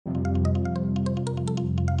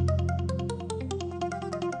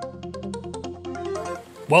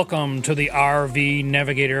Welcome to the RV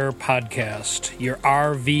Navigator Podcast, your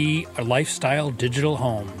RV lifestyle digital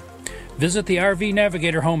home. Visit the RV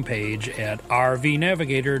Navigator homepage at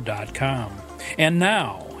rvnavigator.com. And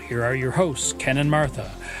now, here are your hosts, Ken and Martha,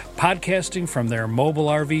 podcasting from their mobile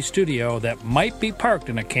RV studio that might be parked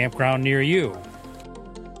in a campground near you.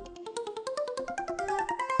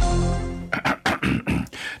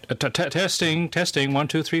 Testing, 1,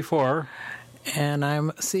 2, 3, 4. And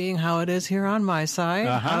I'm seeing how it is here on my side.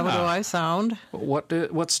 How do I sound?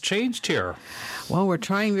 What's changed here? Well, we're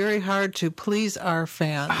trying very hard to please our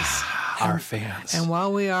fans. Our fans. And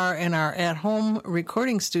while we are in our at-home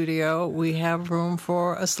recording studio, we have room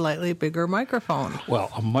for a slightly bigger microphone.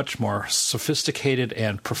 Well, a much more sophisticated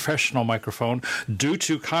and professional microphone. Due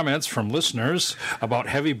to comments from listeners about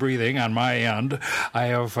heavy breathing on my end, I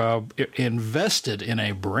have invested in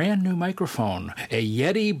a brand new microphone, a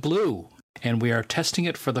Yeti Blue. And we are testing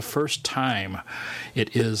it for the first time.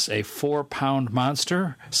 It is a 4-pound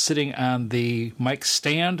monster sitting on the mic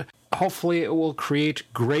stand. Hopefully it will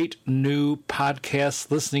create great new podcast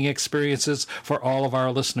listening experiences for all of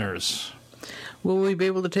our listeners. Will we be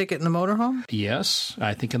able to take it in the motorhome? Yes,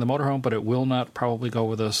 I think in the motorhome, but it will not probably go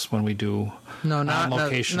with us when we do not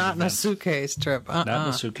location. Not in a suitcase trip. Not in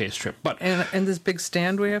a suitcase trip. But and this big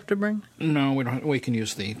stand we have to bring? No, we don't. We can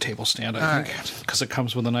use the table stand, I think, because it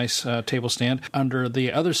comes with a nice table stand. Under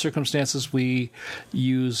the other circumstances, we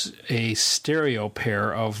use a stereo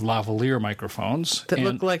pair of lavalier microphones that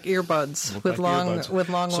look like earbuds with long wires.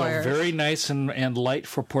 So very nice and light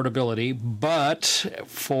for portability, but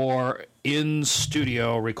for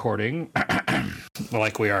in-studio recording,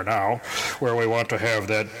 like we are now, where we want to have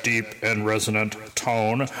that deep and resonant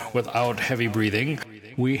tone without heavy breathing,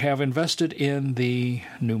 we have invested in the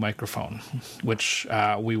new microphone, which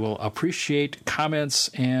we will appreciate comments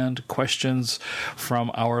and questions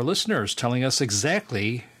from our listeners telling us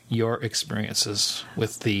exactly your experiences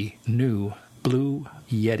with the new Blue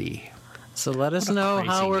Yeti. So let us know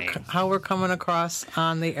how we're coming across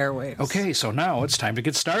on the airwaves. Okay, so now it's time to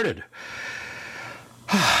get started.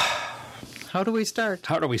 How do we start?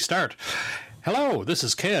 Hello, this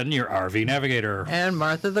is Ken, your RV Navigator. And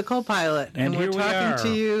Martha, the co-pilot. And we're talking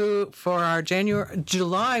to you for our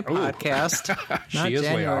July podcast. She is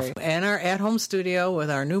way off. And our at-home studio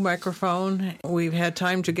with our new microphone. We've had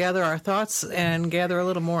time to gather our thoughts and gather a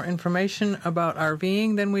little more information about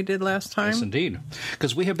RVing than we did last time. Yes, indeed.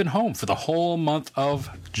 Because we have been home for the whole month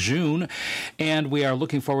of June, and we are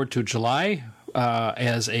looking forward to July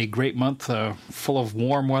as a great month full of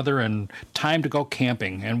warm weather and time to go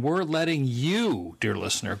camping. And we're letting you, dear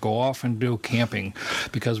listener, go off and do camping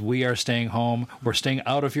because we are staying home. We're staying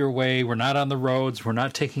out of your way. We're not on the roads. We're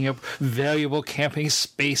not taking up valuable camping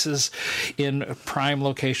spaces in prime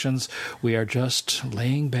locations. We are just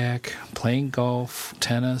laying back, playing golf,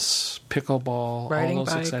 tennis, pickleball,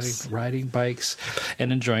 riding bikes,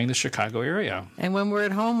 and enjoying the Chicago area. And when we're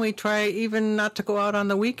at home, we try even not to go out on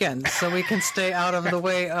the weekends so we can stay out of the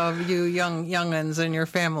way of you young'uns and your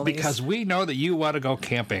families. Because we know that you want to go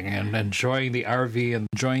camping and enjoying the RV and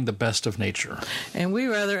enjoying the best of nature. And we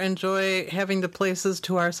rather enjoy having the places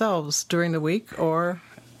to ourselves during the week or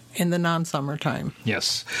in the non-summer time.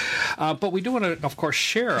 Yes. But we do want to, of course,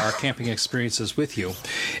 share our camping experiences with you.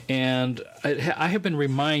 And I have been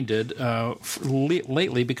reminded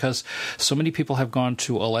lately because so many people have gone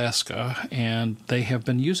to Alaska and they have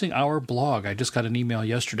been using our blog. I just got an email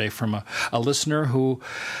yesterday from a listener who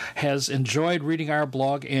has enjoyed reading our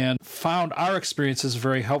blog and found our experiences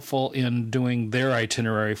very helpful in doing their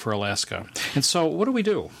itinerary for Alaska. And so what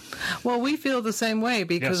do? Well, we feel the same way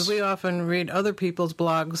because we often read other people's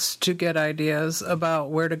blogs to get ideas about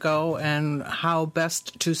where to go and how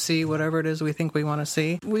best to see whatever it is we think we want to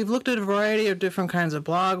see. We've looked at a variety of different kinds of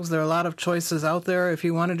blogs. There are a lot of choices out there if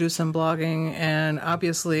you want to do some blogging, and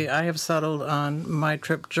obviously I have settled on My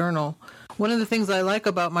Trip Journal. One of the things I like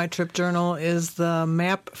about My Trip Journal is the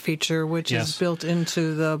map feature, which is built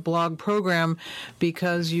into the blog program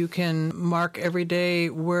because you can mark every day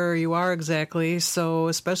where you are exactly. So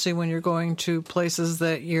especially when you're going to places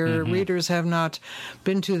that your readers have not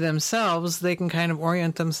been to themselves, they can kind of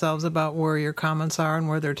orient themselves about where your comments are and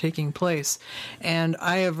where they're taking place. And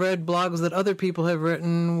I have read blogs that other people have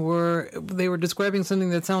written where they were describing something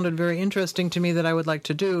that sounded very interesting to me that I would like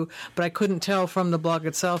to do, but I couldn't tell from the blog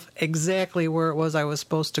itself exactly where it was I was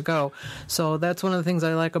supposed to go. So that's one of the things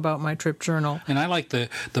I like about My Trip Journal. And I like the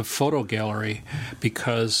photo gallery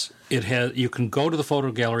because it has, you can go to the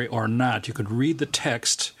photo gallery or not. You can read the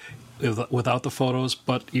text without the photos,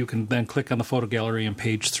 but you can then click on the photo gallery and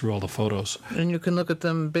page through all the photos. And you can look at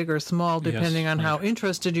them big or small depending on how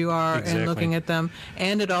interested you are in looking at them.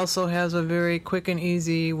 And it also has a very quick and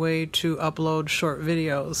easy way to upload short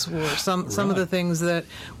videos where some of the things that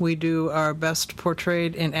we do are best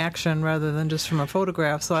portrayed in action rather than just from a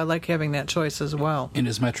photograph. So I like having that choice as well. And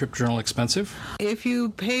is my trip journal expensive? If you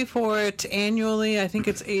pay for it annually, I think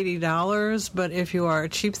it's $80. But if you are a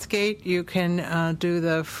cheapskate, you can do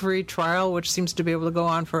the free trial, which seems to be able to go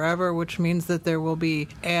on forever, which means that there will be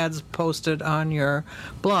ads posted on your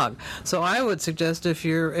blog. So I would suggest, if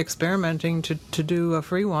you're experimenting, to do a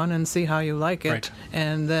free one and see how you like it,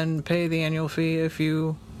 and then pay the annual fee if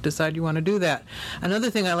you decide you want to do that. Another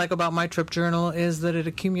thing I like about My Trip Journal is that it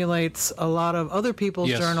accumulates a lot of other people's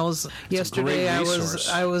journals. Yesterday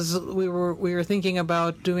we were thinking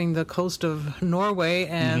about doing the coast of Norway,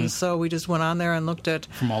 and so we just went on there and looked at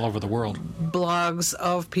from all over the world blogs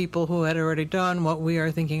of people who had already done what we are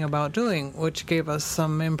thinking about doing, which gave us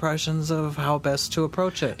some impressions of how best to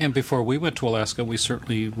approach it. And before we went to Alaska, we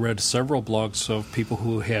certainly read several blogs of people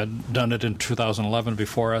who had done it in 2011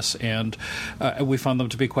 before us, and we found them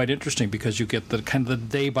to be quite interesting because you get the kind of the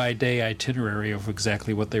day-by-day itinerary of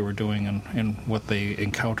exactly what they were doing and what they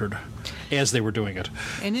encountered as they were doing it.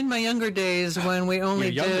 And in my younger days, when we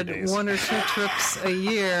only did 1 or 2 trips a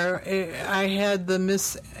year, I had the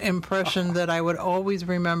misimpression that I would always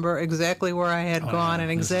remember exactly where I had gone and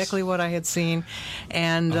exactly what I had seen.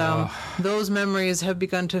 And those memories have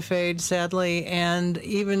begun to fade, sadly. And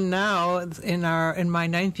even now, in my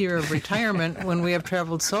 9th year of retirement, when we have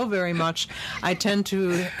traveled so very much, I tend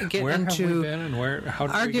to get into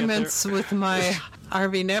arguments with my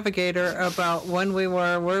RV Navigator about when we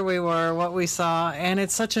were, where we were, what we saw, and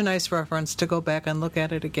it's such a nice reference to go back and look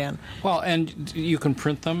at it again. Well, and you can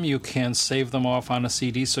print them, you can save them off on a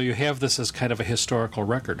CD, so you have this as kind of a historical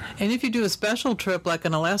record. And if you do a special trip, like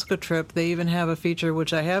an Alaska trip, they even have a feature,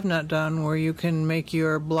 which I have not done, where you can make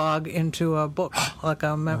your blog into a book, like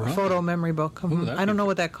a photo memory book. Ooh, I don't know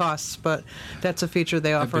what that costs, but that's a feature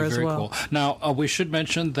they offer as well. Cool. Now, we should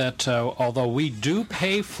mention that although we do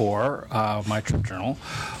pay for My Trip Journal,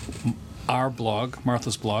 our blog,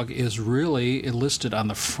 Martha's blog, is really listed on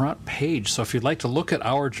the front page. So if you'd like to look at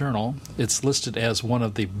our journal, it's listed as one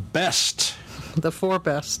of the best. The 4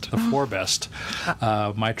 best. The 4 best.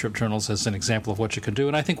 My Trip Journals as an example of what you can do.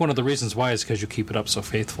 And I think one of the reasons why is because you keep it up so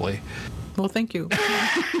faithfully. Well, thank you.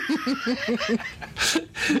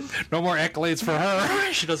 No more accolades for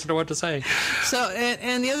her. She doesn't know what to say. So,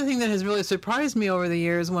 and the other thing that has really surprised me over the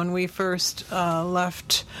years, when we first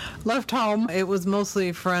left home, it was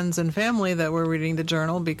mostly friends and family that were reading the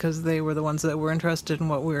journal because they were the ones that were interested in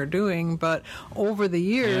what we were doing. But over the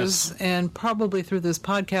years, and probably through this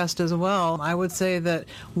podcast as well, I would say that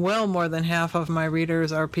well more than half of my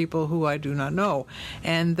readers are people who I do not know.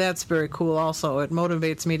 And that's very cool also. It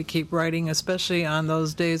motivates me to keep writing, especially on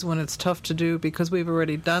those days when it's tough to do because we've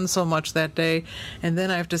already done so much that day, and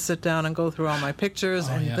then I have to sit down and go through all my pictures,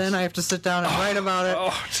 then I have to sit down and write about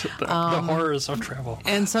it. The horrors of travel.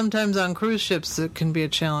 And sometimes on cruise ships it can be a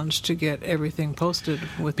challenge to get everything posted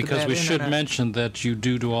with the because we internet. should mention that you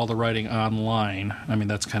do all the writing online. I mean,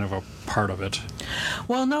 that's kind of a part of it.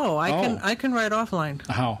 Well, no, I can write offline.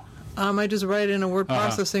 How? I just write in a word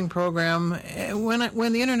processing program.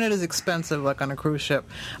 When the internet is expensive, like on a cruise ship,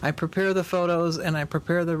 I prepare the photos and I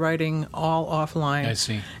prepare the writing all offline. I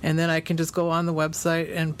see. And then I can just go on the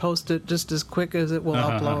website and post it just as quick as it will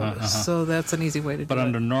upload. So that's an easy way to do it. But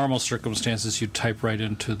under normal circumstances, you type right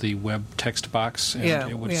into the web text box.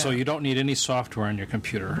 And so you don't need any software on your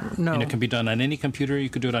computer. No. And it can be done on any computer. You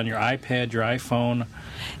could do it on your iPad, your iPhone.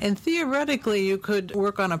 And theoretically, you could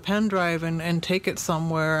work on a pen drive and take it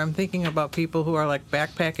somewhere. I'm thinking about people who are like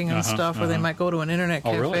backpacking and stuff, where they might go to an internet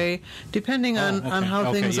cafe. Really? Depending on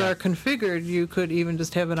how things are configured, you could even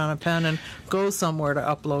just have it on a pen and go somewhere to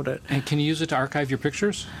upload it. And can you use it to archive your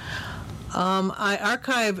pictures? I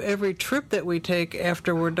archive every trip that we take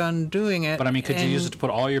after we're done doing it. But I mean, could you use it to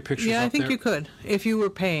put all your pictures up there? Yeah, I think you could, if you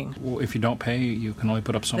were paying. Well, if you don't pay, you can only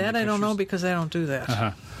put up so many pictures. That I don't know because I don't do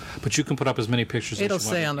that. But you can put up as many pictures as you want.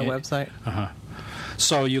 It'll say on the website.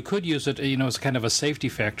 So you could use it, as kind of a safety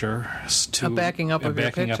factor to backing up of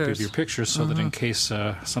your pictures, so that in case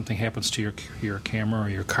something happens to your camera or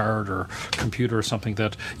your card or computer or something,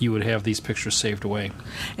 that you would have these pictures saved away.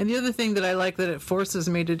 And the other thing that I like that it forces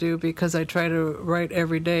me to do, because I try to write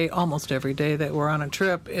every day, almost every day that we're on a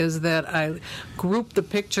trip, is that I group the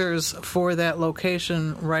pictures for that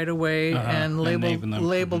location right away and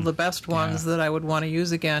label the best ones that I would want to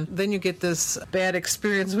use again. Then you get this bad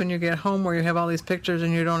experience when you get home where you have all these pictures pictures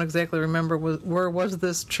and you don't exactly remember where was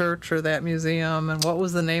this church or that museum and what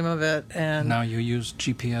was the name of it. And now you use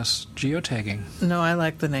GPS geotagging. No, I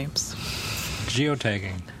like the names.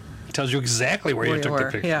 Geotagging. It tells you exactly where you took the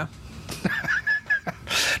picture. Yeah.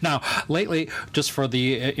 Now, lately, just for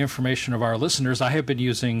the information of our listeners, I have been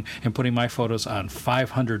using and putting my photos on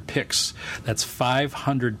 500px. That's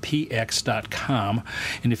 500px.com.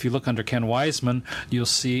 And if you look under Ken Wiseman, you'll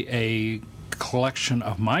see a collection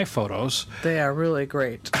of my photos. They are really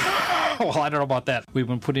great. Well, I don't know about that. We've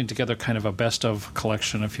been putting together kind of a best-of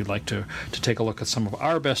collection, if you'd like to take a look at some of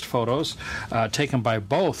our best photos, taken by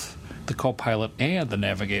both the co-pilot and the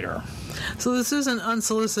navigator. So this is an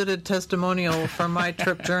unsolicited testimonial from my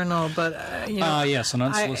trip journal, but yes, an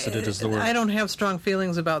unsolicited is the word. I don't have strong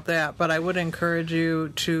feelings about that, but I would encourage you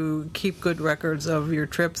to keep good records of your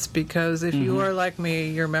trips, because if you are like me,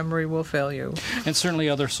 your memory will fail you. And certainly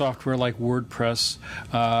other software like WordPress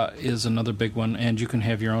is another big one, and you can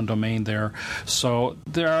have your own domain there. So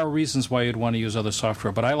there are reasons why you'd want to use other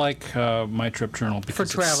software, but I like my trip journal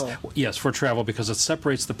because for travel. Yes, for travel, because it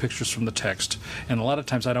separates the pictures from the text, and a lot of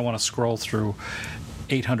times I don't want to scroll through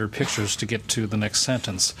 800 pictures to get to the next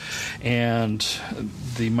sentence, and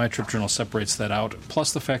the My Trip Journal separates that out,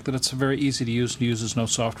 plus the fact that it's very easy to use, uses no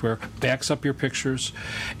software, backs up your pictures,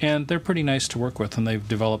 and they're pretty nice to work with, and they've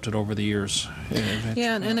developed it over the years.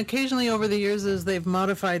 Yeah, and occasionally over the years as they've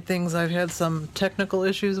modified things, I've had some technical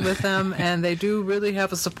issues with them, and they do really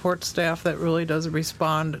have a support staff that really does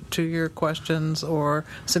respond to your questions or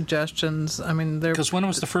suggestions. I mean, they're... Because when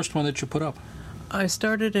was the first one that you put up? I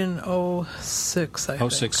started in 2006, I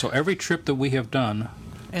think. 2006. So every trip that we have done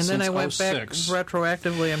and then I went back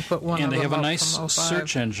retroactively and put one and of them they have a up nice from 2005.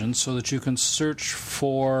 search engine so that you can search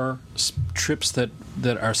for trips that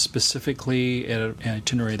are specifically at an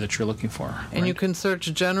itinerary that you're looking for. And you can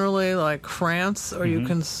search generally like France, or you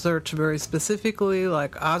can search very specifically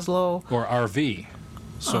like Oslo. Or RV.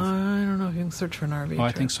 So I don't know if you can search for an RV.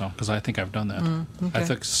 I think so, because I think I've done that.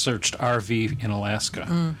 Okay. I searched RV in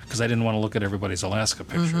Alaska because I didn't want to look at everybody's Alaska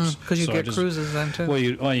pictures. Because you get cruises then, too. Well,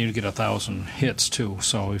 you get 1,000 hits, too,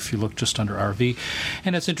 so if you look just under RV.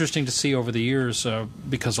 And it's interesting to see over the years,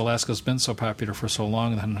 because Alaska's been so popular for so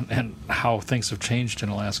long, and how things have changed in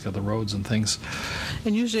Alaska, the roads and things.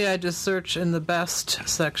 And usually I just search in the best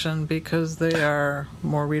section because they are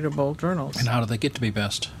more readable journals. And how do they get to be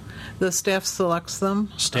best? The staff selects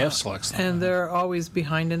them. Staff selects them. And they're always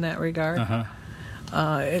behind in that regard.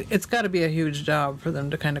 It's got to be a huge job for them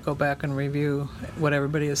to kind of go back and review what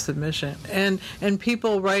everybody is submission. And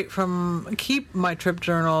people keep My Trip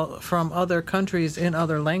Journal from other countries in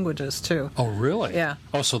other languages, too. Oh, really? Yeah.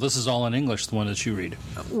 Oh, so this is all in English, the one that you read?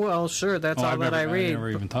 Well, sure, that's all that I read. I never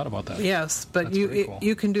even thought about that. Yes, but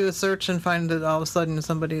you can do a search and find that all of a sudden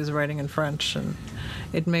somebody is writing in French, and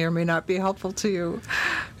it may or may not be helpful to you.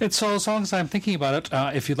 And so as long as I'm thinking about it,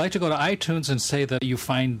 if you'd like to go to iTunes and say that you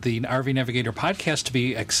find the RV Navigator podcast to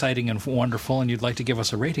be exciting and wonderful and you'd like to give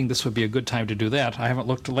us a rating, this would be a good time to do that. I haven't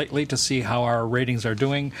looked lately to see how our ratings are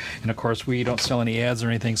doing, and of course we don't sell any ads or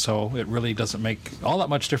anything, so it really doesn't make all that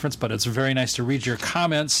much difference, but it's very nice to read your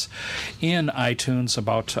comments in iTunes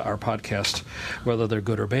about our podcast, whether they're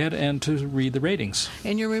good or bad, and to read the ratings.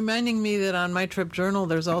 And you're reminding me that on My Trip Journal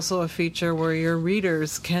there's also a feature where your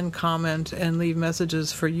readers can comment and leave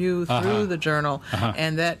messages for you through the journal,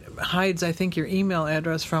 and that hides, I think, your email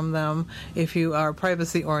address from them if you are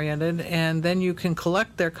privacy oriented, and then you can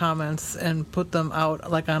collect their comments and put them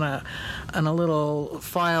out like on a little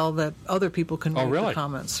file that other people can read the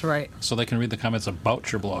comments. Right. So they can read the comments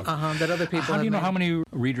about your blog. That other people How do you know how many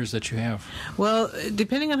readers that you have? Well,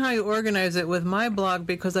 depending on how you organize it, with my blog,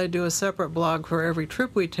 because I do a separate blog for every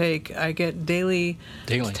trip we take, I get daily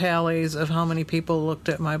tallies of how many people looked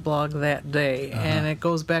at my blog that day, and it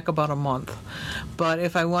goes back about a month. But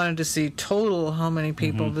if I wanted to see total how many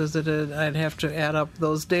people visited, I'd have to add up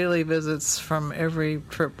those daily visits from every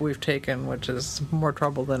trip we've taken, which is more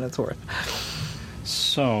trouble than it's worth.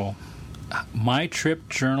 So,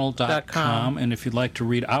 mytripjournal.com, and if you'd like to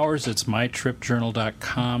read ours, it's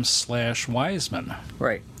mytripjournal.com/Wiseman.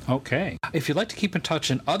 Right. Okay. If you'd like to keep in touch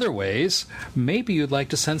in other ways, maybe you'd like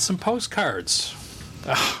to send some postcards.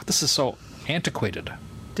 This is so antiquated.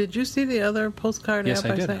 Did you see the other postcard app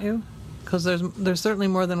I sent you? Because there's certainly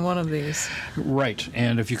more than one of these. Right,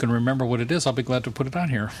 and if you can remember what it is, I'll be glad to put it on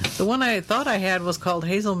here. The one I thought I had was called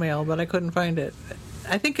Hazel Mail, but I couldn't find it.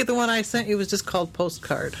 I think the one I sent you was just called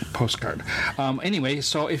Postcard. Postcard. Anyway,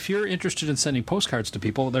 so if you're interested in sending postcards to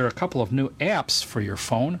people, there are a couple of new apps for your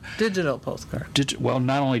phone. Digital postcard. Well,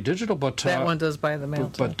 not only digital, but that one does by the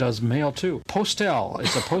mail, but does mail too. Postel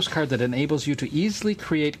is a postcard that enables you to easily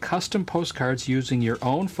create custom postcards using your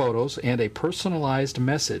own photos and a personalized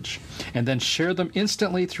message, and then share them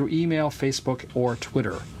instantly through email, Facebook, or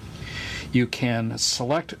Twitter. You can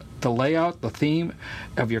select the layout, the theme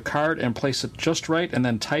of your card, and place it just right, and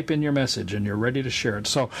then type in your message, and you're ready to share it.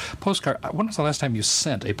 So, postcard, when was the last time you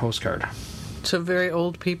sent a postcard? To very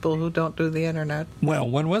old people who don't do the internet. Well,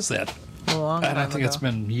 when was that? A long time I think ago. It's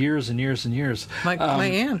been years and years and years. My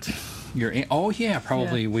aunt. Your aunt? Oh, yeah,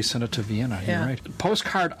 probably we sent it to Vienna. Yeah. You're right.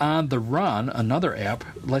 Postcard on the Run, another app,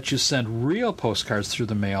 lets you send real postcards through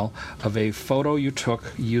the mail of a photo you took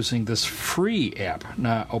using this free app.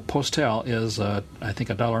 Now, Postel is, I think,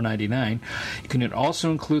 $1.99. You can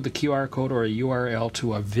also include the QR code or a URL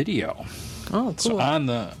to a video. Oh, cool. So on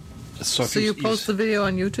the... So you post the video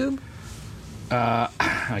on YouTube?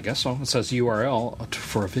 I guess so. It says URL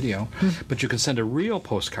for a video. But you can send a real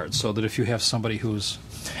postcard so that if you have somebody who's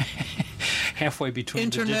halfway between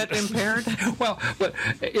internet impaired. Well, but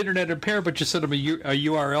internet impaired, but you send them a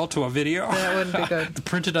URL to a video. That wouldn't be good.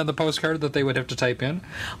 Printed on the postcard that they would have to type in.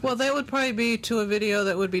 Well, that would probably be to a video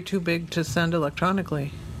that would be too big to send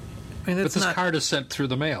electronically. I mean, but this card is sent through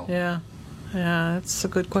the mail. Yeah, that's a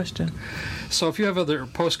good question. So if you have other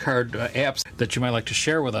postcard apps that you might like to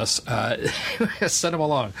share with us, send them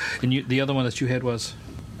along. And the other one that you had was?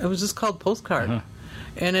 It was just called Postcard.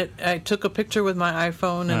 And I took a picture with my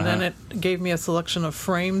iPhone, and then it gave me a selection of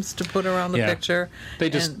frames to put around the picture. They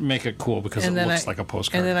just make it cool because it looks like a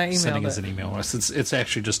postcard. And then I emailed sending it. as an email. It's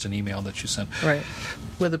actually just an email that you sent. Right,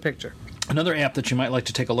 with a picture. Another app that you might like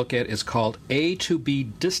to take a look at is called A to B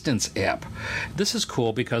Distance app. This is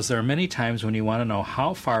cool because there are many times when you want to know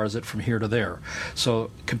how far is it from here to there.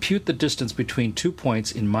 So compute the distance between 2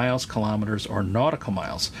 points in miles, kilometers, or nautical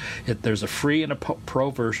miles. There's a free and a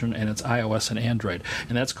pro version, and it's iOS and Android.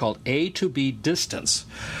 And that's called A to B Distance.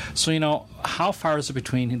 So, how far is it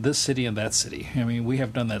between this city and that city? I mean, we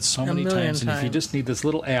have done that so many times. And if you just need this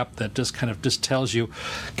little app that just kind of just tells you,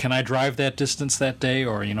 can I drive that distance that day?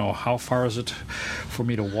 Or, how far is it for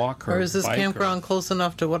me to walk or is this bike campground close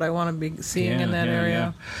enough to what I want to be seeing in that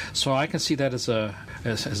area? Yeah. So I can see that as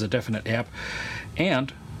a definite app.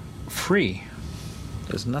 And free.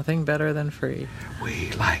 There's nothing better than free.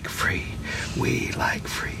 We like free. We like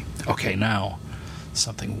free. Okay, now,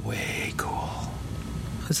 something way cool.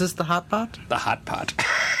 Is this the hot pot? The hot pot.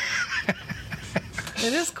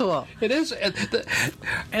 It is cool. It is. I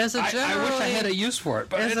wish I had a use for it.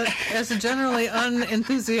 But as a generally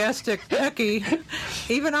unenthusiastic techie,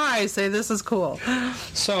 even I say this is cool.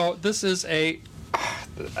 So this is I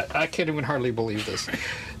can't even hardly believe this.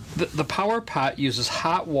 The power pot uses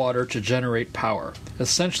hot water to generate power,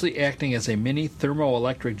 essentially acting as a mini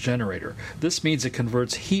thermoelectric generator. This means it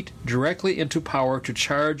converts heat directly into power to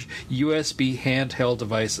charge USB handheld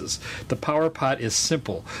devices. The power pot is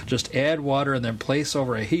simple. Just add water and then place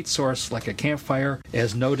over a heat source like a campfire,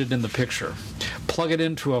 as noted in the picture. Plug it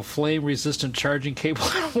into a flame-resistant charging cable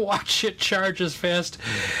and watch it charge as fast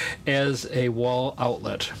as a wall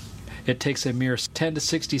outlet. It takes a mere 10 to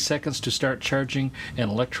 60 seconds to start charging an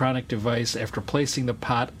electronic device after placing the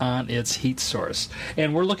pot on its heat source.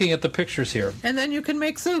 And we're looking at the pictures here. And then you can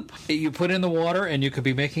make soup. You put in the water, and you could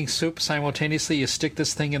be making soup simultaneously. You stick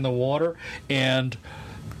this thing in the water, and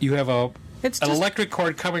you have an electric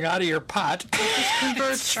cord coming out of your pot. It just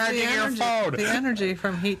converts charging your phone. The energy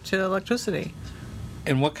from heat to electricity.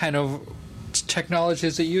 And what kind of technology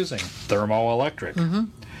is it using? Thermoelectric. Mm-hmm.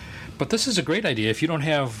 But this is a great idea if you don't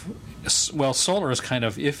have... Well, solar is kind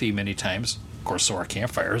of iffy many times. Of course, so are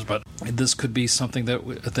campfires, but this could be something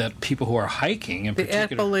that people who are hiking in particular...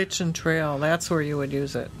 The Appalachian Trail, that's where you would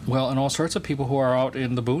use it. Well, and all sorts of people who are out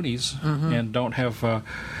in the boonies and don't have...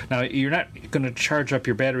 now, you're not going to charge up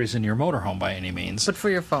your batteries in your motorhome by any means. But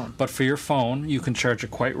for your phone. But for your phone, you can charge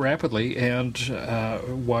it quite rapidly and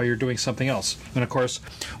while you're doing something else. And, of course,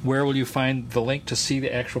 where will you find the link to see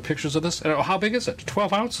the actual pictures of this? How big is it?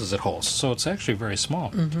 12 ounces it holds, so it's actually very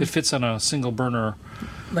small. Mm-hmm. It fits on a single-burner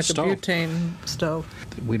stove. Like a butane stove.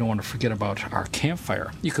 We don't want to forget about our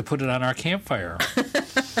campfire. You could put it on our campfire.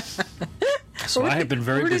 So I have been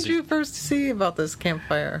very busy. Where did you first see about this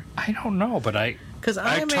campfire? I don't know, but because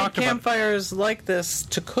I made campfires like this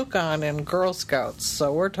to cook on in Girl Scouts,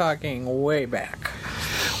 so we're talking way back.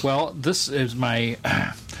 Well, this is my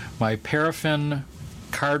paraffin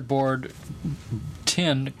cardboard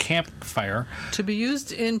tin campfire. To be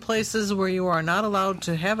used in places where you are not allowed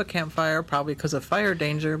to have a campfire, probably because of fire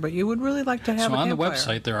danger, but you would really like to have a campfire. So on the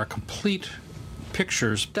website, there are complete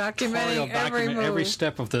pictures documenting every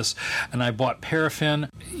step of this, and I bought paraffin.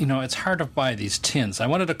 It's hard to buy these tins. I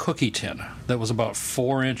wanted a cookie tin that was about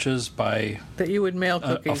 4 inches by that you would mail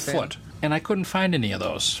cookies a foot, and I couldn't find any of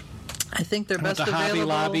those. I think they're best available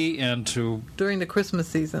available Hobby Lobby and to during the Christmas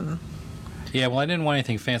season. Yeah, well, I didn't want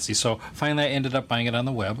anything fancy, so finally I ended up buying it on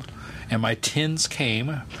the web, and my tins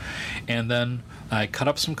came, and then I cut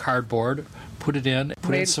up some cardboard, put in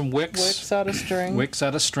some wicks out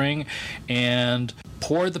of string, and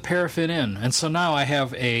poured the paraffin in. And so now I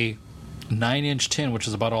have a 9-inch tin, which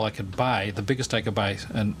is about all I could buy, the biggest I could buy,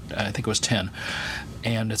 and I think it was 10.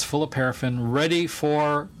 And it's full of paraffin, ready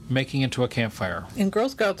for making into a campfire. In Girl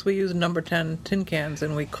Scouts, we use number 10 tin cans,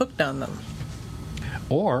 and we cooked on them.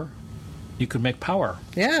 Or you could make power.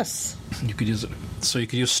 Yes. You could use it. So you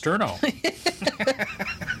could use sterno.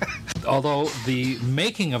 Although the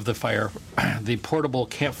making of the fire, the portable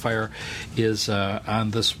campfire, is on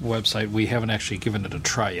this website. We haven't actually given it a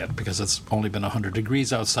try yet because it's only been 100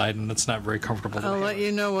 degrees outside and it's not very comfortable. I'll let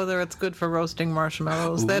you know whether it's good for roasting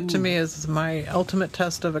marshmallows. Ooh. That to me is my ultimate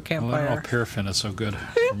test of a campfire. Well, paraffin is so good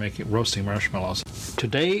for roasting marshmallows.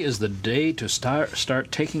 Today is the day to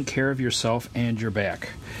start taking care of yourself and your back.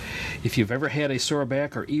 If you've ever had a sore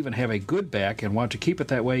back or even have a good back and want to keep it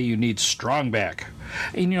that way, you need Strong Back.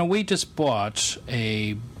 And, we just bought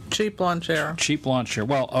a cheap lawn chair.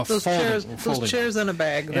 Well, those chairs in a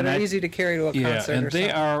bag that are easy to carry to a concert. And they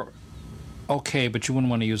are okay, but you wouldn't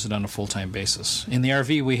want to use it on a full-time basis. In the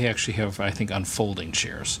RV, we actually have, I think, unfolding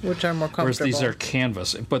chairs, which are more comfortable. Whereas these are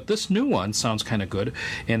canvas. But this new one sounds kind of good,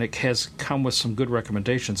 and it has come with some good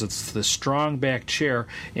recommendations. It's the Strong Back chair,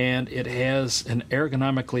 and it has an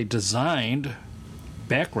ergonomically designed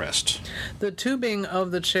backrest. The tubing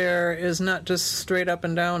of the chair is not just straight up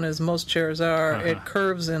and down as most chairs are. Uh-huh. It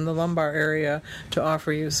curves in the lumbar area to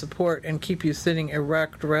offer you support and keep you sitting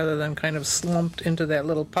erect rather than kind of slumped into that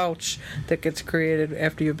little pouch that gets created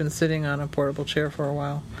after you've been sitting on a portable chair for a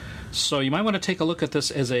while. So you might want to take a look at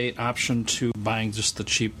this as an option to buying just the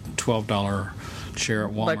cheap $12 chair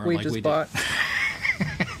at Walmart like we just bought.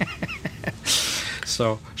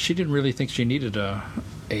 So she didn't really think she needed a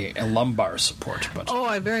lumbar support. But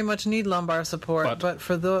I very much need lumbar support. But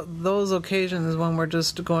for those occasions when we're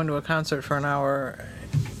just going to a concert for an hour,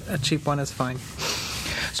 a cheap one is fine.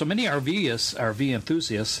 So many RV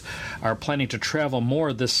enthusiasts are planning to travel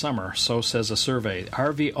more this summer, so says a survey.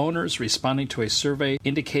 RV owners responding to a survey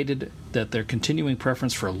indicated that their continuing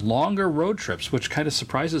preference for longer road trips, which kind of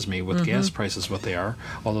surprises me with gas prices what they are,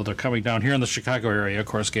 although they're coming down here in the Chicago area. Of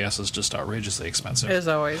course, gas is just outrageously expensive. As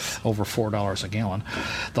always. Over $4 a gallon.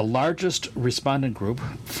 The largest respondent group,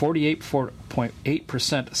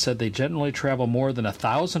 48.8%, said they generally travel more than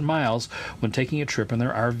 1,000 miles when taking a trip in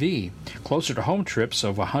their RV. Closer to home trips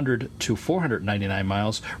of 100 to 499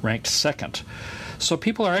 miles ranked second. So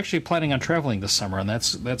people are actually planning on traveling this summer, and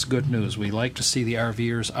that's good news. We like to see the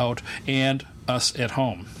RVers out and us at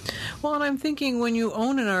home. Well, and I'm thinking when you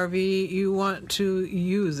own an RV, you want to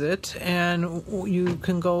use it, and you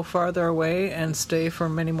can go farther away and stay for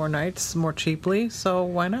many more nights more cheaply, so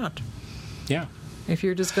why not? Yeah. If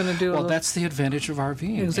you're just going to do that's the advantage of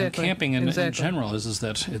RVing and camping in general is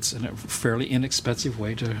that it's a fairly inexpensive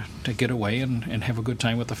way to get away and have a good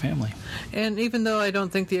time with the family. And even though I don't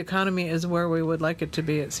think the economy is where we would like it to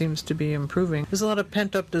be, it seems to be improving. There's a lot of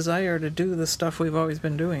pent-up desire to do the stuff we've always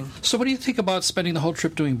been doing. So what do you think about spending the whole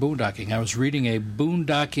trip doing boondocking? I was reading a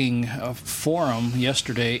boondocking forum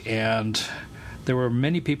yesterday, and there were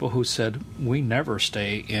many people who said, we never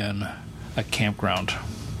stay in a campground.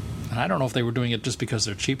 And I don't know if they were doing it just because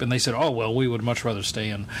they're cheap. And they said, we would much rather stay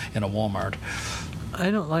in a Walmart. I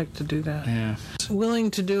don't like to do that. Yeah.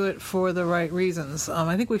 Willing to do it for the right reasons.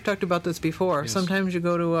 I think we've talked about this before. Yes. Sometimes you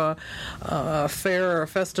go to a fair or a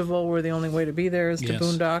festival where the only way to be there is to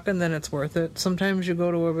boondock, and then it's worth it. Sometimes you go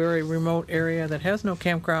to a very remote area that has no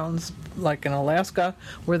campgrounds, like in Alaska,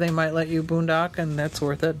 where they might let you boondock, and that's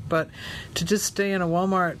worth it. But to just stay in a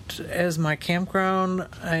Walmart as my campground,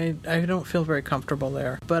 I don't feel very comfortable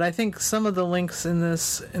there. But I think some of the links in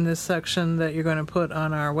this section that you're going to put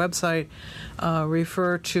on our website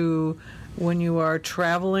refer to when you are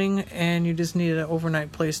traveling and you just need an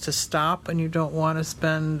overnight place to stop and you don't want to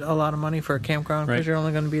spend a lot of money for a campground because you're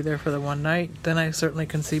only going to be there for the one night, then I certainly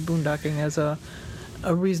can see boondocking as a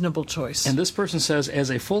a reasonable choice. And this person says, as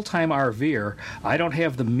a full-time RVer, I don't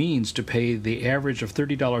have the means to pay the average of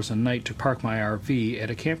 $30 a night to park my RV at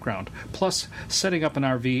a campground. Plus, setting up an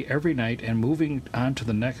RV every night and moving on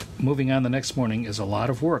the next morning is a lot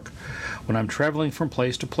of work. When I'm traveling from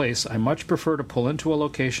place to place, I much prefer to pull into a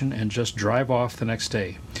location and just drive off the next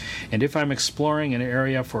day. And if I'm exploring an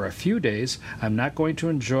area for a few days, I'm not going to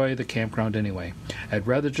enjoy the campground anyway. I'd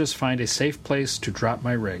rather just find a safe place to drop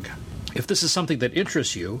my rig. If this is something that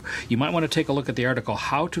interests you, you might want to take a look at the article,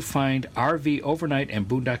 How to Find RV Overnight and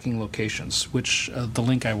Boondocking Locations, which the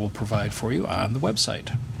link I will provide for you on the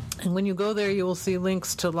website. And when you go there, you will see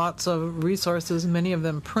links to lots of resources, many of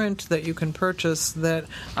them print, that you can purchase that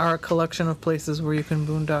are a collection of places where you can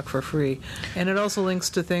boondock for free. And it also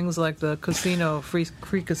links to things like the casino, free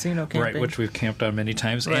casino camping. Right, which we've camped on many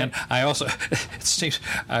times. Right. And I also, it seems,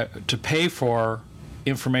 to pay for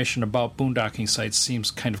information about boondocking sites seems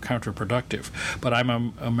kind of counterproductive, but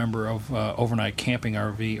I'm a member of Overnight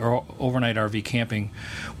RV Camping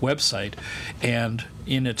website, and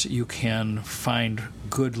in it you can find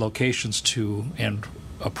good locations and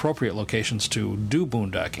appropriate locations to do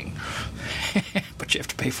boondocking, but you have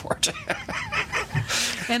to pay for it.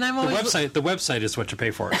 And I'm always the website is what you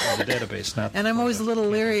pay for it, the database, not. And I'm always a little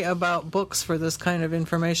leery about books for this kind of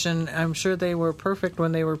information. I'm sure they were perfect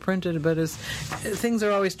when they were printed, but things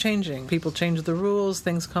are always changing. People change the rules,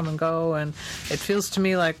 things come and go, and it feels to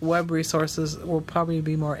me like web resources will probably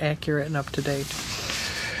be more accurate and up to date.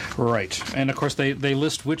 Right. And, of course, they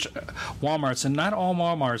list which Walmarts, and not all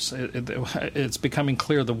Walmarts. It's becoming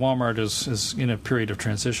clear that Walmart is in a period of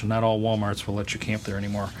transition. Not all Walmarts will let you camp there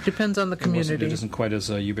anymore. Depends on the community. It isn't quite as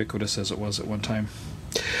ubiquitous as it was at one time.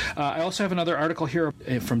 I also have another article here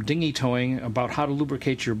from Dinghy Towing about how to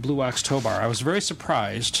lubricate your Blue Ox tow bar. I was very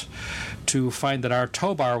surprised to find that our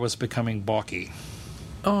tow bar was becoming balky.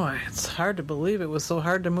 Oh, it's hard to believe it was so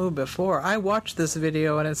hard to move before. I watched this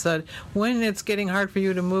video and it said, when it's getting hard for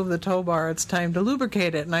you to move the tow bar, it's time to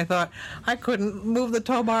lubricate it. And I thought, I couldn't move the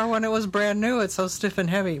tow bar when it was brand new. It's so stiff and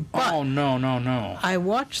heavy. But oh, no. I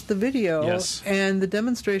watched the video, yes, and the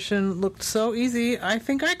demonstration looked so easy, I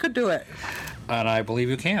think I could do it. And I believe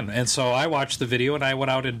you can. And so I watched the video, and I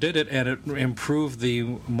went out and did it, and it improved the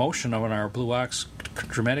motion of our Blue Ox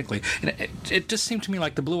dramatically. And it just seemed to me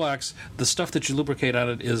like the Blue Ox, the stuff that you lubricate on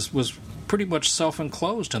it was pretty much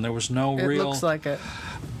self-enclosed, and there was no looks like it.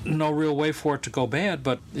 No real way for it to go bad,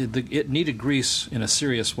 but it needed grease in a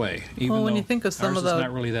serious way. Well, when you think of some of the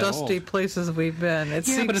really dusty places we've been, it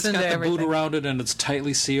seeps but it's into got everything. the boot around it, and it's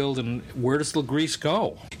tightly sealed, and where does the grease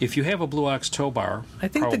go? If you have a Blue Ox tow bar, I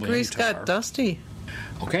think the grease got dusty.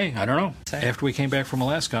 Okay, I don't know. After we came back from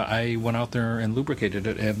Alaska, I went out there and lubricated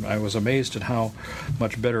it, and I was amazed at how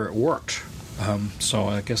much better it worked. So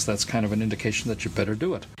I guess that's kind of an indication that you better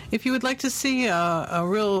do it. If you would like to see a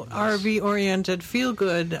real RV-oriented,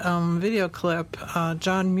 feel-good video clip,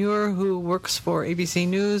 John Muir, who works for ABC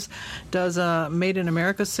News, does a Made in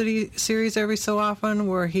America series every so often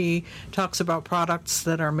where he talks about products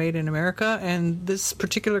that are made in America. And this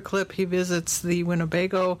particular clip, he visits the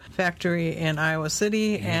Winnebago factory in Iowa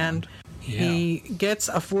City, and he gets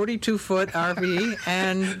a 42-foot RV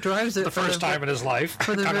and drives it the first time in his life.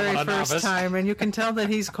 For the very first time, and you can tell that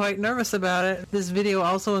he's quite nervous about it. This video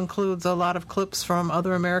also includes a lot of clips from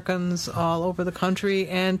other Americans all over the country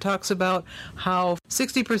and talks about how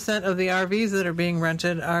 60% of the RVs that are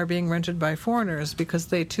being rented by foreigners because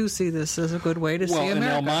they too see this as a good way to see America.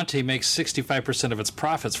 Well, and El Monte makes 65% of its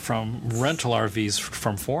profits from rental RVs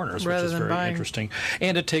from foreigners, which is very interesting.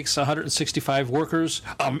 And it takes 165 workers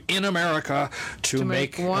in America to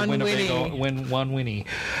make one Winnebago win one Winnie.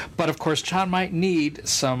 But of course, John might need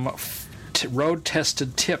some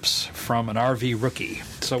road-tested tips from an RV rookie.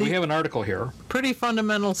 So we have an article here. Pretty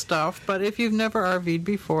fundamental stuff, but if you've never RV'd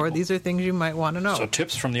before, these are things you might want to know. So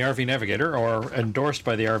tips from the RV Navigator, or endorsed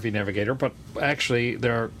by the RV Navigator, but actually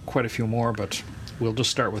there are quite a few more, but we'll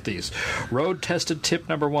just start with these. Road-tested tip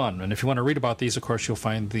number 1. And if you want to read about these, of course, you'll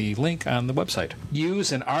find the link on the website.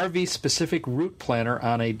 Use an RV-specific route planner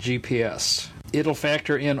on a GPS. It'll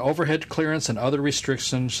factor in overhead clearance and other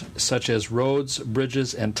restrictions such as roads,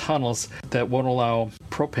 bridges, and tunnels that won't allow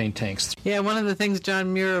propane tanks. Yeah, one of the things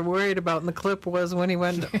John Muir worried about in the clip was when he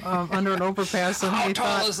went under an overpass. And how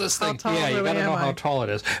tall is this thing? Yeah, you got to know how tall it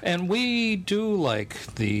is. And we do like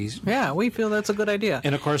these. Yeah, we feel that's a good idea.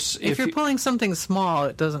 And of course, if you're pulling something small,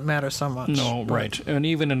 it doesn't matter so much. No, right. And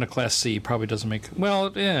even in a Class C, probably doesn't make.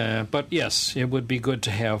 Well, yeah, but yes, it would be good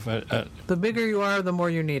to have the bigger you are, the more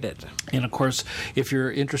you need it. And of course, if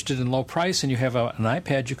you're interested in low price and you have an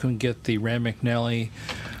iPad, you can get the Rand McNally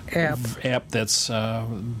app that's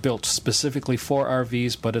built specifically for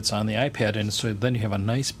RVs, but it's on the iPad, and so then you have a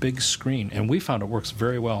nice big screen. And we found it works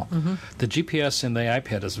very well. Mm-hmm. The GPS in the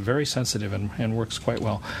iPad is very sensitive and works quite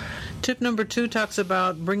well. Tip number 2 talks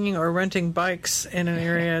about bringing or renting bikes in an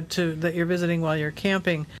area that you're visiting while you're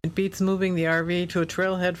camping. It beats moving the RV to a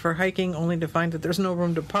trailhead for hiking only to find that there's no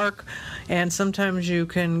room to park, and sometimes you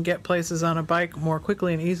can get places on a bike more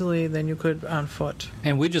quickly and easily than you could on foot.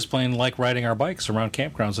 And we just plain like riding our bikes around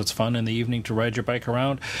campgrounds. It's fun in the evening to ride your bike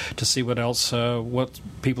around to see what else, what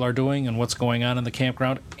people are doing and what's going on in the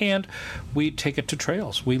campground. And we take it to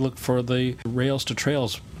trails. We look for the Rails to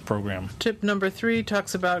Trails program. Tip number 3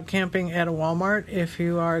 talks about camping at a Walmart if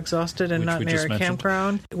you are exhausted and not near a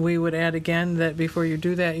campground. We would add again that before you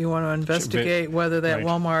do that, you want to investigate whether that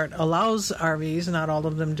Walmart allows RVs. Not all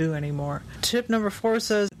of them do anymore. Tip number 4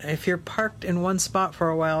 says if you're parked in one spot for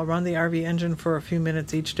a while, run the RV engine for a few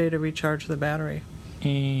minutes each day to recharge the battery.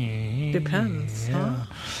 Depends, huh?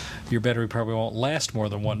 Your battery probably won't last more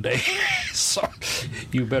than one day, so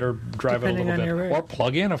you better drive it a little bit. Or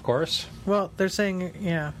plug in, of course. Well, they're saying,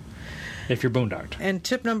 if you're boondocked. And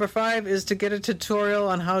tip number 5 is to get a tutorial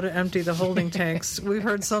on how to empty the holding tanks. We've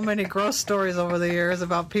heard so many gross stories over the years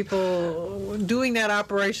about people doing that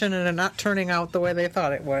operation and it not turning out the way they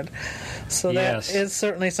thought it would. So that is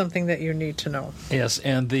certainly something that you need to know. Yes,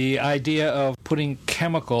 and the idea of putting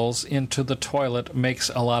chemicals into the toilet makes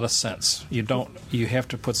a lot of sense. You have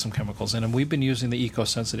to put some chemicals in, and we've been using the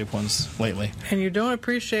eco-sensitive ones lately. And you don't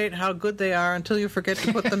appreciate how good they are until you forget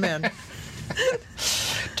to put them in.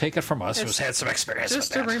 Take it from us, who's had some experience with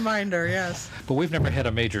that. Just a reminder, yes. But we've never had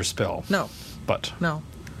a major spill. No. But no.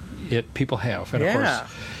 People have. And of course,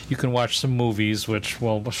 you can watch some movies, which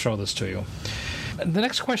we'll show this to you. The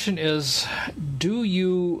next question is, do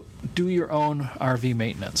you do your own RV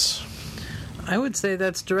maintenance? I would say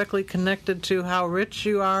that's directly connected to how rich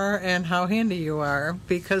you are and how handy you are.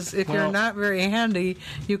 Because if you're not very handy,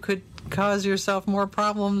 you could cause yourself more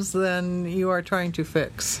problems than you are trying to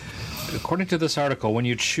fix. According to this article, when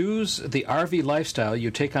you choose the RV lifestyle,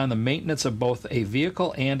 you take on the maintenance of both a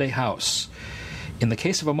vehicle and a house. In the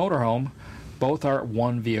case of a motorhome, both are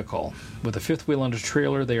one vehicle. With a fifth wheel and a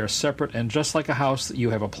trailer, they are separate, and just like a house, you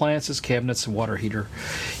have appliances, cabinets, and water heater.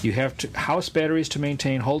 You have house batteries to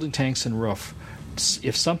maintain, holding tanks, and roof.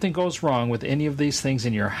 If something goes wrong with any of these things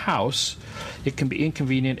in your house, it can be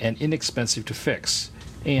inconvenient and inexpensive to fix,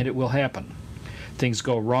 and it will happen. Things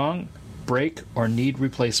go wrong, break, or need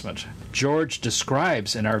replacement. George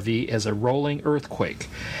describes an RV as a rolling earthquake,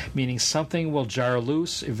 meaning something will jar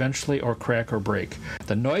loose eventually or crack or break.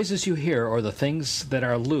 The noises you hear or the things that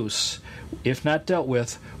are loose, if not dealt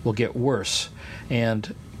with, will get worse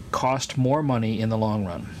and cost more money in the long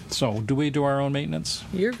run. So, do we do our own maintenance?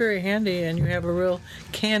 You're very handy and you have a real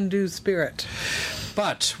can-do spirit.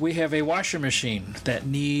 But we have a washer machine that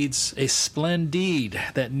needs a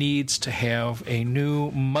Splendide that needs to have a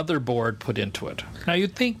new motherboard put into it. Now,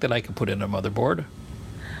 you'd think that I could put in a motherboard.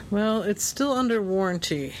 Well, it's still under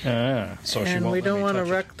warranty. And we don't want to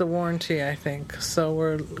wreck the warranty, I think. So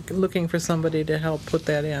we're looking for somebody to help put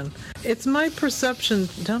that in. It's my perception,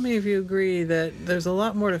 tell me if you agree, that there's a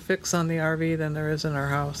lot more to fix on the RV than there is in our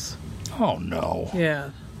house. Oh, no.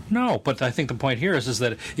 Yeah. No, but I think the point here is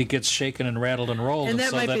that it gets shaken and rattled and rolled. And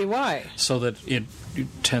that might be why. So that it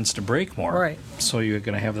tends to break more. Right. So you're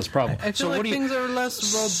going to have this problem. I feel like things are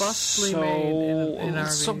less robustly made in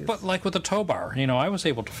RVs. But like with the tow bar, I was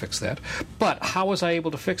able to fix that. But how was I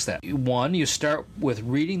able to fix that? One, you start with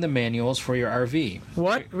reading the manuals for your RV.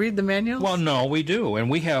 What? Read the manuals? Well, no, we do. And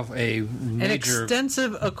we have an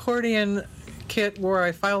extensive accordion kit where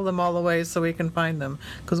I file them all away so we can find them,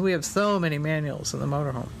 because we have so many manuals in the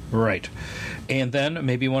motorhome. Right. And then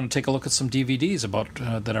maybe you want to take a look at some DVDs about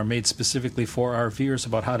that are made specifically for RVers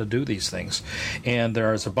about how to do these things. And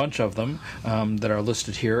there's a bunch of them that are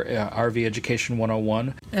listed here, RV Education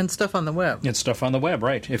 101. And stuff on the web. And stuff on the web,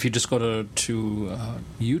 right. If you just go to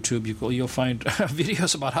YouTube, you'll find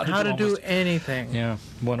videos about how to do anything. Yeah.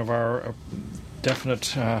 One of our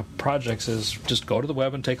definite projects is just go to the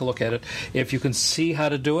web and take a look at it. If you can see how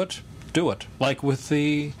to do it, like with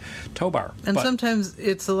the tow bar. And sometimes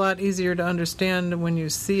it's a lot easier to understand when you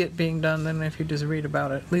see it being done than if you just read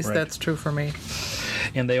about it. At least that's true for me.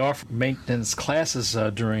 And they offer maintenance classes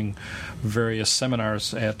during various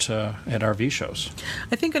seminars at RV shows.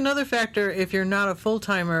 I think another factor, if you're not a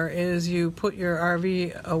full-timer, is you put your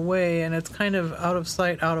RV away and it's kind of out of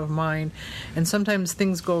sight, out of mind. And sometimes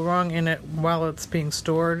things go wrong in it while it's being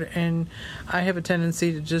stored. And I have a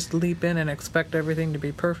tendency to just leap in and expect everything to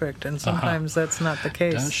be perfect. And sometimes that's not the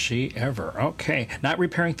case. Does she ever? Okay. Not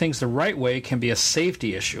repairing things the right way can be a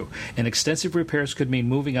safety issue. And extensive repairs could mean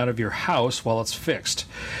moving out of your house while it's fixed.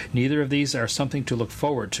 Neither of these are something to look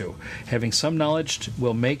forward to. Having some knowledge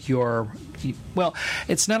will make your... Well,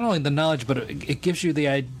 it's not only the knowledge, but it gives you the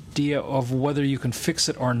idea of whether you can fix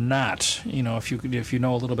it or not. You know, if you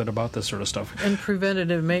know a little bit about this sort of stuff. And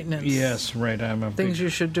preventative maintenance. Yes, right. Things you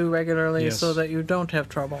should do regularly so that you don't have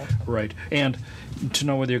trouble. Right. And to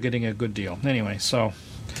know whether you're getting a good deal. Anyway, so...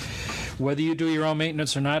 Whether you do your own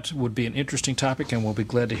maintenance or not would be an interesting topic, and we'll be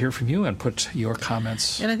glad to hear from you and put your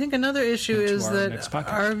comments. And I think another issue is that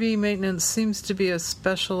RV maintenance seems to be a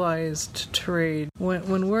specialized trade.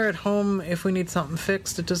 When we're at home, if we need something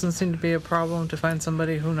fixed, it doesn't seem to be a problem to find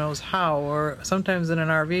somebody who knows how. Or sometimes in an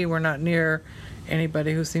RV, we're not near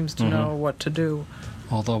anybody who seems to know what to do.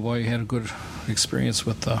 Although, boy, you had a good experience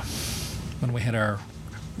with when we had our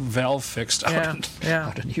valve fixed out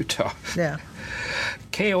in Utah. Yeah.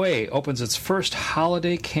 KOA opens its first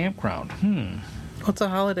holiday campground. What's a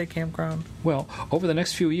holiday campground? Well, over the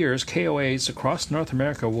next few years, KOAs across North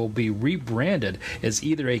America will be rebranded as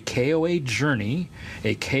either a KOA Journey,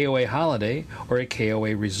 a KOA Holiday, or a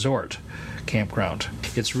KOA Resort campground.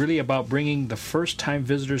 It's really about bringing the first-time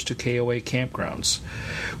visitors to KOA campgrounds.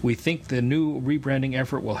 We think the new rebranding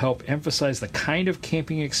effort will help emphasize the kind of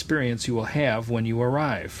camping experience you will have when you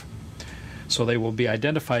arrive. So they will be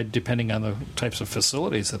identified depending on the types of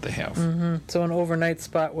facilities that they have. Mm-hmm. So an overnight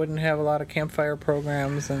spot wouldn't have a lot of campfire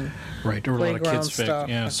programs and right, or a lot of kids stuff.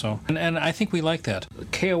 Yeah, so and I think we like that.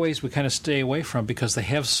 KOAs we kind of stay away from because they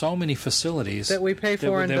have so many facilities that we pay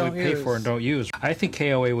for and don't use. I think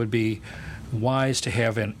KOA would be wise to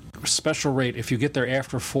have a special rate if you get there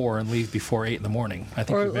after 4 and leave before 8 in the morning. I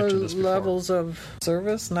think we mentioned this before. Levels of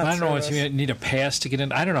service? I don't know if you need a pass to get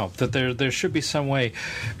in. I don't know. That there should be some way,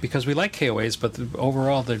 because we like KOAs, but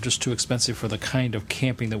overall they're just too expensive for the kind of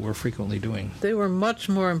camping that we're frequently doing. They were much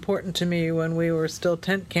more important to me when we were still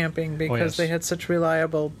tent camping because they had such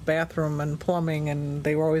reliable bathroom and plumbing, and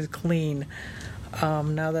they were always clean.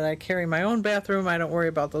 Now that I carry my own bathroom, I don't worry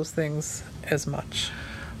about those things as much.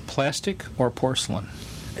 Plastic or porcelain?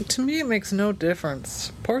 To me, it makes no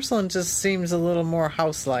difference. Porcelain just seems a little more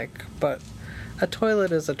house-like, but a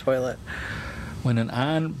toilet is a toilet. When an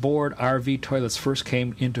on-board RV toilets first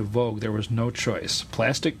came into vogue, there was no choice.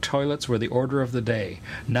 Plastic toilets were the order of the day.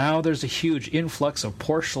 Now there's a huge influx of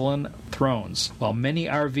porcelain thrones. While many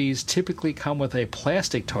RVs typically come with a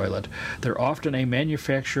plastic toilet, they're often a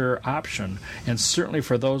manufacturer option, and certainly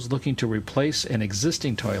for those looking to replace an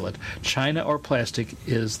existing toilet, China or plastic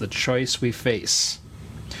is the choice we face.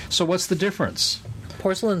 So what's the difference?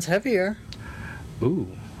 Porcelain's heavier.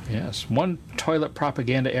 Ooh. Yes. One toilet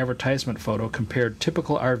propaganda advertisement photo compared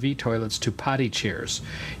typical RV toilets to potty chairs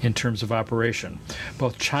in terms of operation.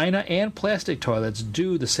 Both China and plastic toilets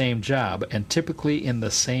do the same job, and typically in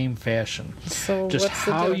the same fashion. So just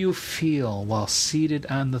how you feel while seated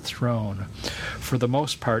on the throne, for the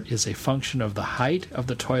most part, is a function of the height of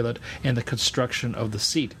the toilet and the construction of the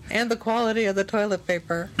seat. And the quality of the toilet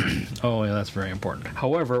paper. Oh, yeah, that's very important.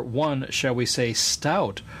 However, one, shall we say,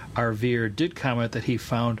 stout RVer did comment that he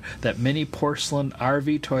found that many porcelain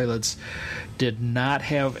RV toilets did not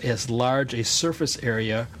have as large a surface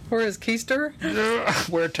area or his keister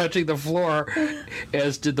where touching the floor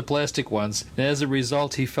as did the plastic ones. And as a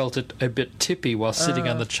result, he felt it a bit tippy while sitting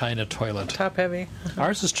on the China toilet. Top heavy.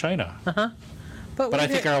 Ours is China. But I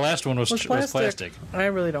think our last one was plastic. I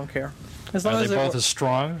really don't care. As long Are as they both as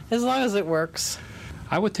strong? As long as it works.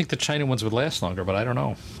 I would think the China ones would last longer, but I don't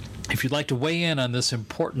know. If you'd like to weigh in on this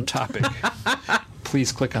important topic,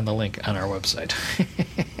 please click on the link on our website.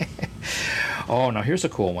 Oh, now here's a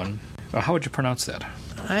cool one. How would you pronounce that?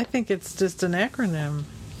 I think it's just an acronym.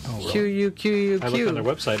 Oh, really? QUQUQ. I looked on their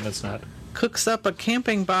website and it's not. Cooks up a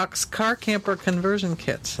camping box car camper conversion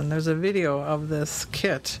kit, and there's a video of this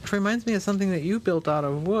kit. It reminds me of something that you built out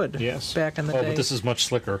of wood back in the day. Oh, but this is much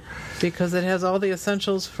slicker. Because it has all the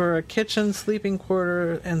essentials for a kitchen, sleeping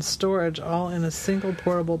quarter, and storage all in a single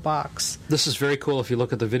portable box. This is very cool if you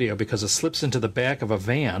look at the video, because it slips into the back of a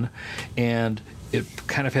van, and it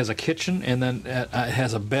kind of has a kitchen, and then it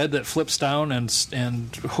has a bed that flips down and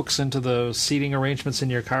hooks into the seating arrangements in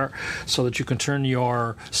your car so that you can turn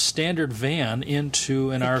your standard van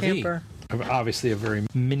into an RV. Camper. Obviously a very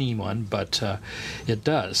mini one, but it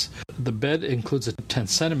does. The bed includes a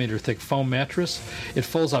 10-centimeter thick foam mattress. It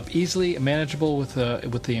folds up easily, manageable with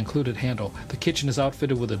the included handle. The kitchen is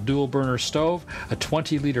outfitted with a dual-burner stove, a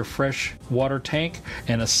 20-liter fresh water tank,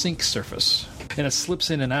 and a sink surface. And it slips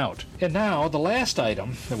in and out. And now, the last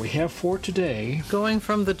item that we have for today... Going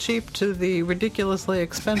from the cheap to the ridiculously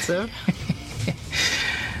expensive...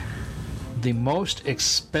 The most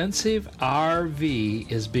expensive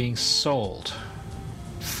RV is being sold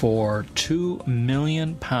for £2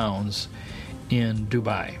 million in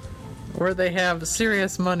Dubai. Where they have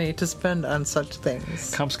serious money to spend on such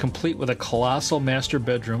things. Comes complete with a colossal master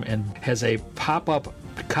bedroom and has a pop-up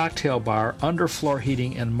cocktail bar, underfloor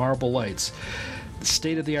heating, and marble lights. The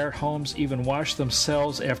state-of-the-art homes even wash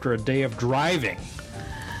themselves after a day of driving.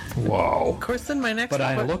 Whoa. Of course, then my next... But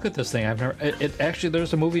I look at this thing. I've never... It actually,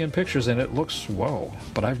 there's a movie and pictures, and it looks... Whoa.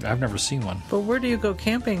 But I've never seen one. But where do you go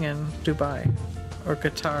camping in Dubai? Or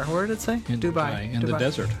Qatar? Where did it say? In Dubai. In the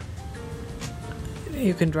desert.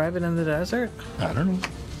 You can drive it in the desert? I don't know.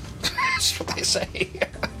 That's what they say.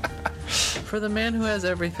 For the man who has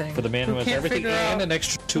everything. For the man who has everything and an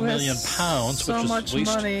extra £2 million,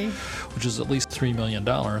 which is at least $3 million.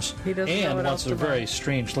 He doesn't and know wants a very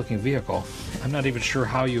strange looking vehicle. I'm not even sure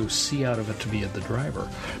how you see out of it to be the driver.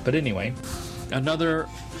 But anyway, another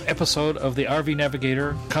episode of the RV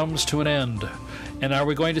Navigator comes to an end. And are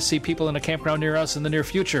we going to see people in a campground near us in the near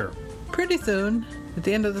future? Pretty soon. At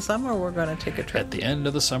the end of the summer, we're going to take a trip. At the end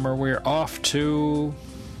of the summer, we're off to...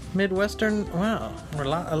 Midwestern, well,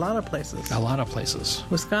 a lot of places. A lot of places.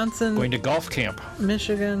 Wisconsin. Going to golf camp.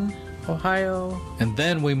 Michigan, Ohio. And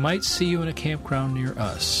then we might see you in a campground near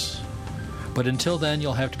us. But until then,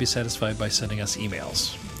 you'll have to be satisfied by sending us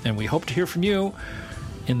emails. And we hope to hear from you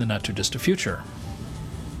in the not-too-distant future.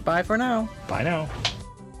 Bye for now. Bye now.